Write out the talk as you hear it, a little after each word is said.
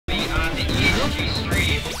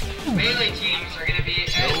relay teams are going to be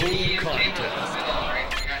SE and J in the middle, right?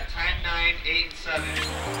 We got time 9, 8, and 7.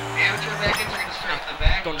 Amateur backends are going to start in the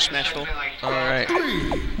back. Going to Smashville. Alright. 3,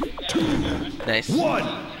 2, Nice. 1,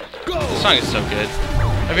 go! This song is so good.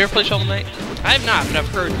 Have you ever played Shovel Knight? I have not, but I've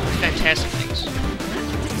heard fantastic things.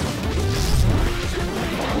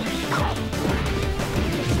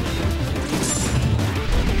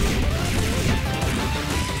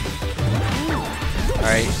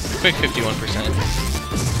 Alright, quick 51%.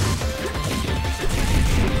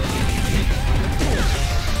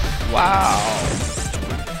 Wow.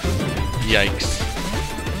 Yikes.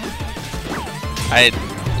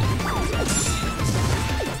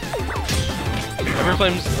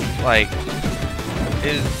 HyperFlame's like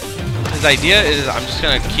his idea is I'm just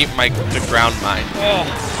gonna keep the ground mine. Oh.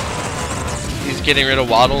 He's getting rid of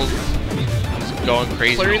waddles. He's going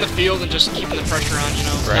crazy. Clearing the field and just keeping the pressure on, you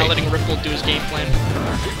know, right. Not letting Ripple do his game plan.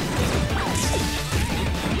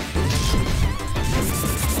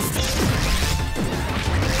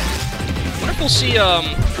 I wonder if we'll see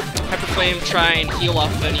HyperFlame try and heal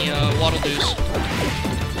off of any waddle doos.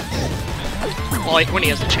 Well, like, when he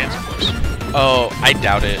has the chance, of course. Oh, I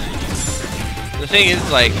doubt it. The thing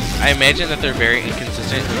is, like, I imagine that they're very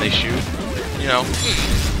inconsistent when they shoot, you know,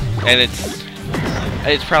 and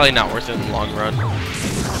it's probably not worth it in the long run.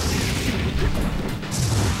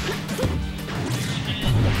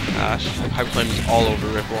 Gosh, HyperFlame is all over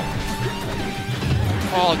Ripple.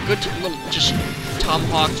 Oh, good little just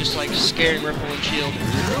tomahawk, just like scaring Ripple and shield.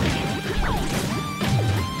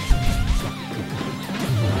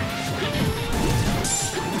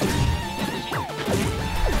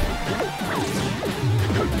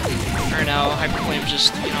 Alright, now HyperFlame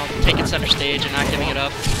just, you know, taking center stage and not giving it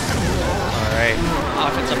up. Alright.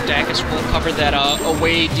 Offense up Dacus will cover that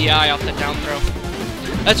away DI off that down throw.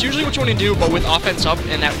 That's usually what you want to do, but with offense up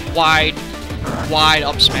and that wide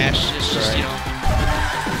up smash, it's just, you know.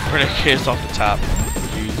 We're gonna kiss off the top.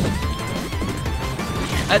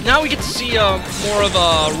 Now we get to see more of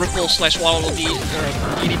Ripple / Waddle Dee or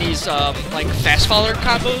EDD's like fast follower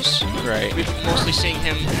combos. Right. We've mostly seeing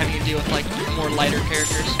him having to deal with like more lighter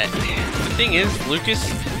characters. The thing is, Lucas,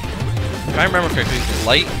 if I remember correctly, he's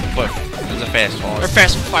light, but he's a fast follower. Or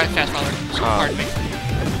fast follower. So pardon me.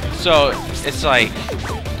 So it's like,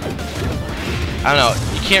 I don't know,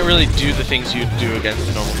 you can't really do the things you do against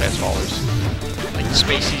the normal fast followers. Like the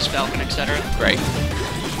Spaceys, Falcon, etc. Right.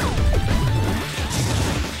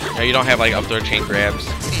 Now you don't have like up throw chain grabs.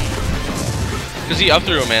 Because he up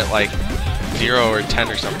threw him at like 0 or 10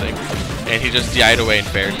 or something. And he just DI'd away and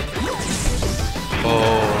fared.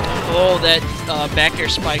 Oh. Oh, that back air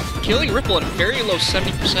spike. Killing Ripple at a very low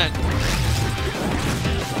 70%.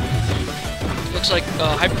 Looks like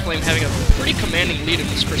HyperFlame having a pretty commanding lead in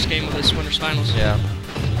this first game of this Winners Finals. Yeah.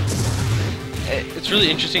 It's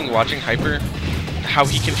really interesting watching Hyper, how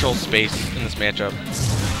he controls space in this matchup.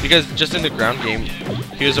 Because just in the ground game,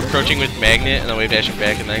 he was approaching with Magnet and then wave dashing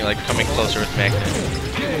back and then like coming closer with Magnet.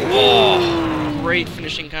 Oh, great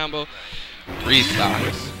finishing combo. 3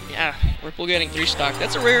 stocks. Yeah, Ripple getting 3 stock.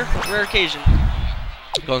 That's a rare occasion.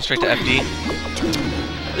 Going straight to FD.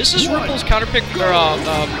 This is Ripple's counter pick or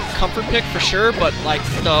comfort pick for sure, but like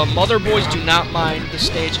the Mother Boys do not mind the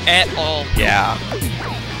stage at all. Yeah.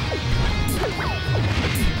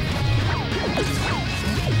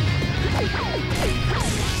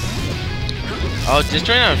 Oh,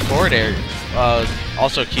 disjoint on forward air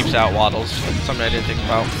also keeps out waddles. Something I didn't think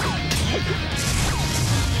about.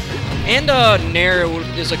 And Nair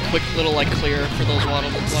is a quick little like clear for those waddle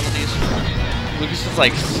these. Lucas's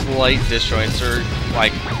like slight disjoints are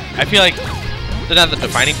like, I feel like they're not the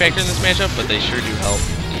defining factor in this matchup, but they sure do help.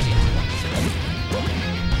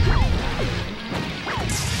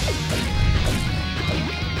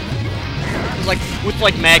 Like with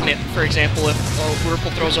like Magnet, for example, if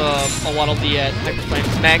Ripple throws a Waddle Dee at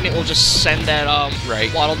HyperFlame, Magnet will just send that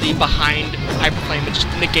right. Waddle Dee behind HyperFlame, but just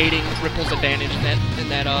negating Ripple's advantage in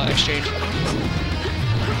that exchange.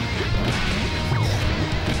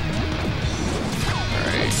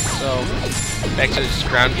 Alright, so back to this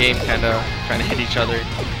ground game, kind of trying to hit each other.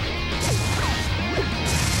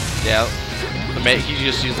 Yeah, he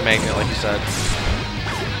just used the Magnet like you said.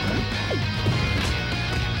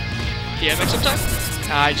 Yeah, mix up time?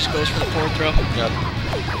 He just goes for the forward throw. Yep.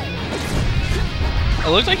 It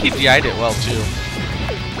looks like he DI'd it well too.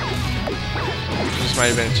 This might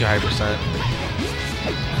have been too high percent.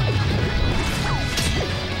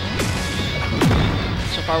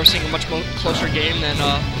 So far we're seeing a much closer game than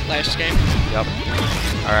last game. Yep.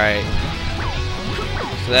 Alright.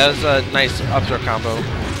 So that was a nice up throw combo.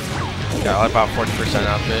 Got about 40%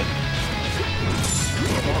 out of it.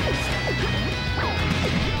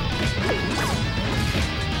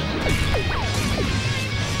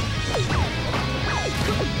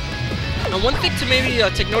 one thing to maybe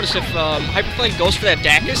take notice, if HyperFlame goes for that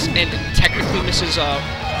Dacus and technically misses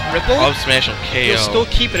Ripple, Up smash will KO. he'll still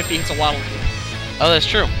keep it if he hits a Waddle. Oh, that's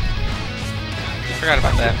true. Forgot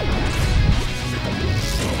about that.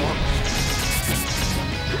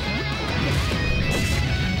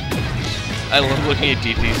 I love looking at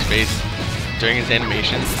DD's face during his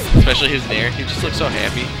animations, especially his nair. He just looks so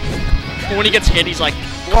happy. But when he gets hit, he's like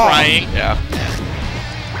crying. Yeah.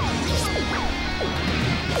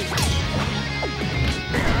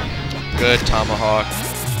 Good tomahawk.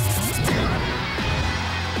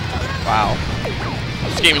 Wow.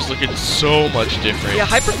 This game is looking so much different. Yeah,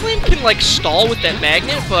 HyperFlame can like stall with that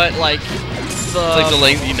magnet, but like It's like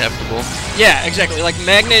delaying the inevitable. Yeah, exactly. Like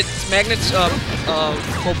Magnet's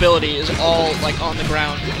mobility is all like on the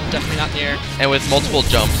ground, definitely not in the air. And with multiple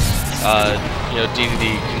jumps, you know,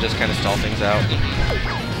 DDD can just kind of stall things out.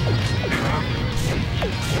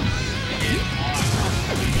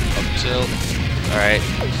 Up tilt. Alright,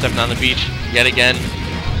 stepping on the beach yet again.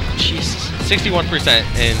 Jesus. 61%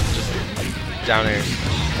 and just down airs.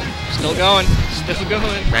 Still going. Still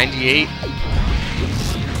going. 98.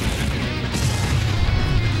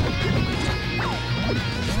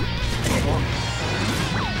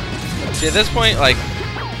 See, at this point, like,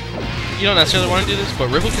 you don't necessarily want to do this, but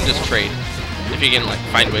Ripple can just trade. If he can, like,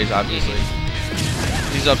 find ways, obviously.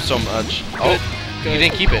 He's up so much. Oh, Good. he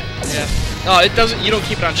didn't keep it. Yeah. Oh, it doesn't. You don't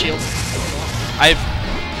keep it on shield.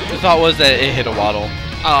 The thought was that it hit a Waddle.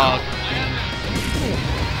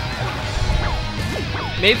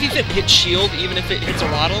 Maybe if it hits shield, even if it hits a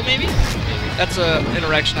Waddle, maybe? That's an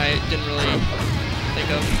interaction I didn't really think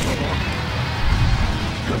of.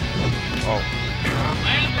 Oh.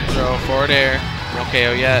 Throw forward air. No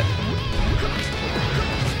KO yet.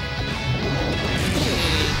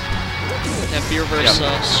 That B-reverse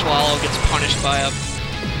swallow gets punished by a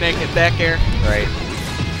magnet back air. Right.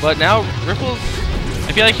 But now, Ripple's...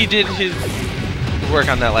 I feel like he did his work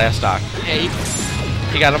on that last stock. Hey.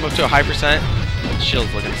 He got him up to a high percent.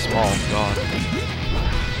 Shield's looking small. God.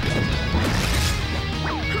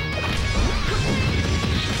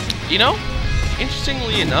 You know,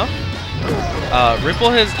 interestingly enough, Ripple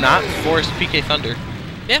has not forced PK Thunder.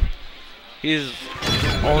 Yeah. He's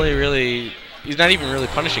only really... He's not even really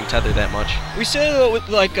punishing Tether that much. We say with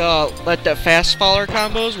like that fast follower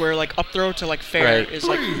combos where like up throw to like fair Right. is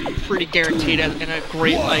like pretty guaranteed and a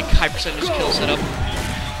great like high percentage kill setup.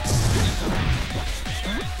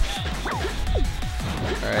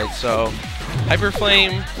 Alright, so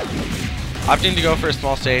HyperFlame opting to go for a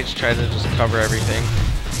small stage, try to just cover everything,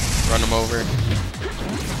 run him over.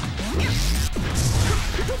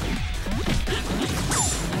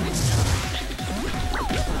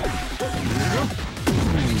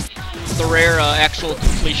 The rare actual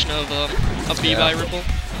completion of a B by Ripple.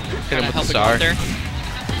 Hit him with the helping star. out there.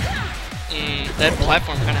 That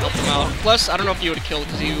platform kind of helped him out. Plus, I don't know if you would have killed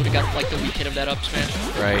because you would have got like the weak hit of that up smash.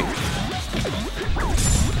 Right.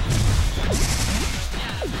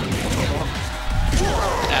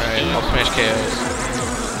 Alright, up smash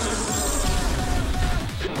KOs.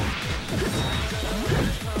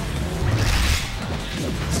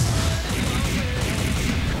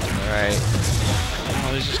 Alright.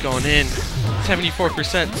 Oh, he's just going in.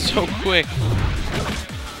 74%, so quick.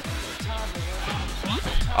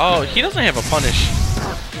 Oh, he doesn't have a punish.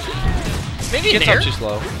 Maybe He an gets air? up too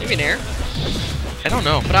slow. Maybe an air? I don't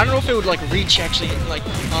know. But I don't know if it would like reach actually like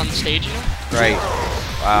on the stage, you know? Right.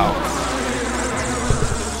 Wow.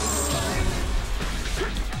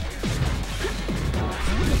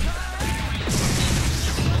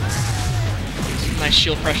 Some nice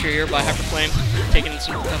shield pressure here by HyperFlame, taking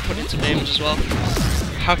some, putting in some damage as well.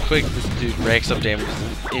 How quick this dude racks up damage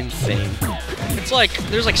is insane. It's like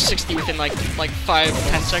there's like 60 within like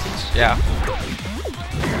 5-10 seconds. Yeah.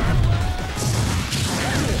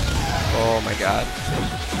 Oh my god.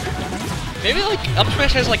 Maybe like up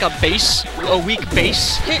smash has like a weak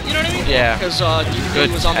base hit, you know what I mean? Yeah. Because Good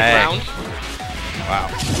he was on the tag. ground. Wow.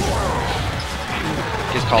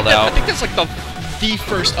 He's called I out. think that's like the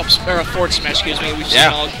first forward smash, excuse me, we've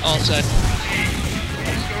Yeah. seen all said.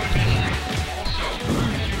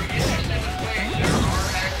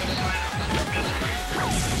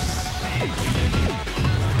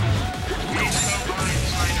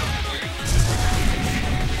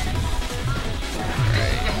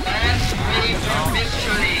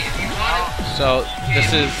 So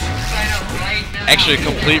this is actually a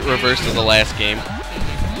complete reverse of the last game.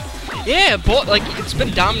 Yeah, but like it's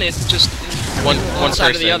been dominant just One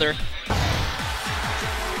side or the person. other.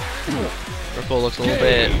 Ripple looks a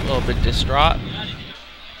little bit distraught.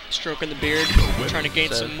 Stroking the beard, trying to gain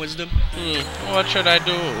Said- some wisdom. What should I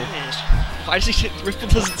do? Yes. Why does he? Ripple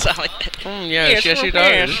doesn't sound like that. Yeah, Yes, she actually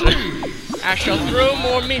repair. does. I shall throw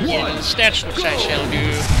more minions. That's what I shall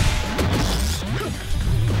do.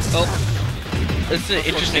 Oh, It's an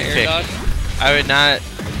interesting air pick. dodge. I would not.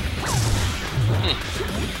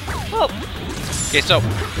 Oh, Okay, so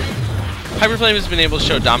HyperFlame has been able to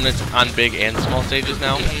show dominance on big and small stages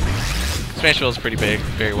now. Smashville is pretty big,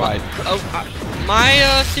 very wide.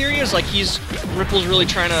 my theory is like Ripple's really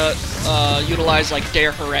trying to utilize like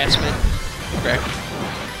dare harassment. Okay.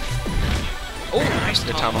 Oh, nice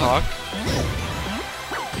The tomahawk.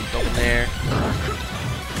 Double there.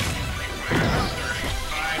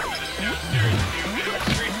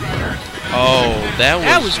 Oh,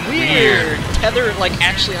 That was weird. Tether like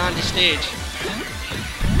actually on the stage.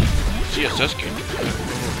 She is just good.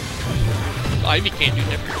 Ivy can't do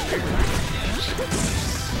that.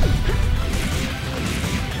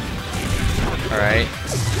 Alright.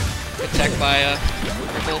 Attacked by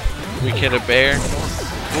Ripple. We hit a bear.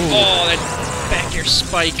 Oh, that back air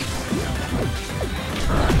spike.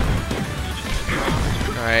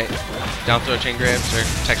 Alright. Down throw chain grabs or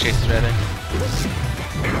tech chases rather.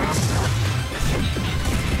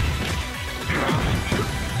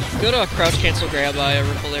 Good crouch cancel grab by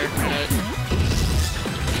Ripple there.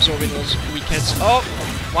 Absorbing those weak hits. Oh,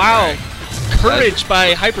 wow. Courage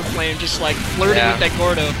by HyperFlame, just like flirting with that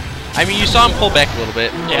Gordo. I mean, you saw him pull back a little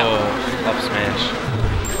bit. Yeah. Oh, up smash.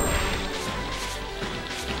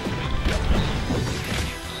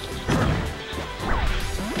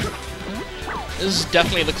 This is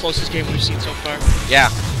definitely the closest game we've seen so far. Yeah.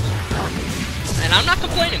 And I'm not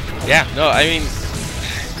complaining. Yeah, no, I mean,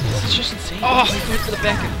 it's just insane. Oh, he went for the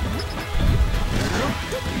back end.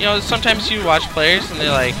 You know, sometimes you watch players and they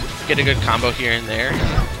like get a good combo here and there,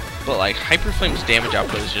 but like HyperFlame's damage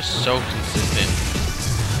output is just so consistent.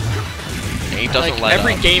 And he doesn't like, let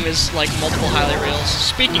every up. game is like multiple highlight reels.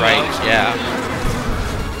 Speaking Right, of, yeah.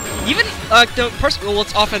 even the person, well,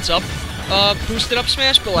 it's offense up, boosted up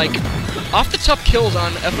smash, but like off the top kills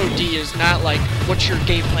on FOD is not like what your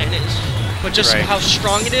game plan is, but just Right. how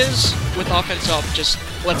strong it is with offense up just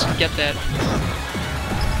lets you get that.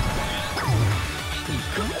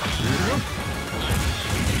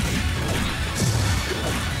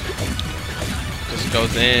 Just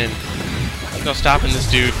goes in. No stopping this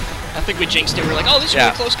dude. I think we jinxed it. We're like, oh, this is a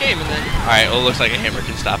really close game, and then Alright, well, it looks like a hammer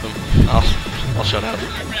can stop him. I'll shut up.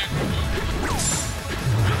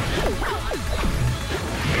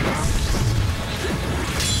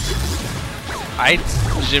 I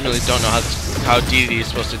legitimately don't know how DD is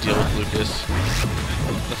supposed to deal with Lucas.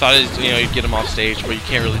 The thought is, you know, you get him off stage, but you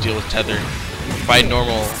can't really deal with Tether by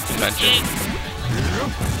normal convention.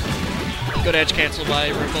 good edge cancel by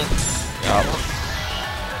Ripple. Yup.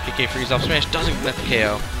 PK freeze off smash doesn't get the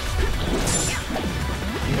KO.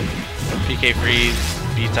 PK freeze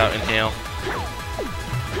beats out inhale.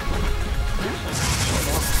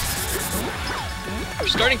 I'm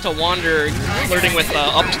starting to wander, flirting with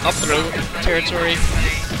up throw territory.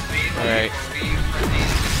 Alright.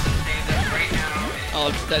 Oh,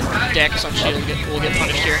 that Dax on shield will get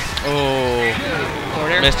punished here. Oh,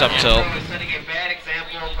 Forward air. missed up tilt. Setting a bad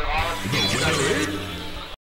example for all of you.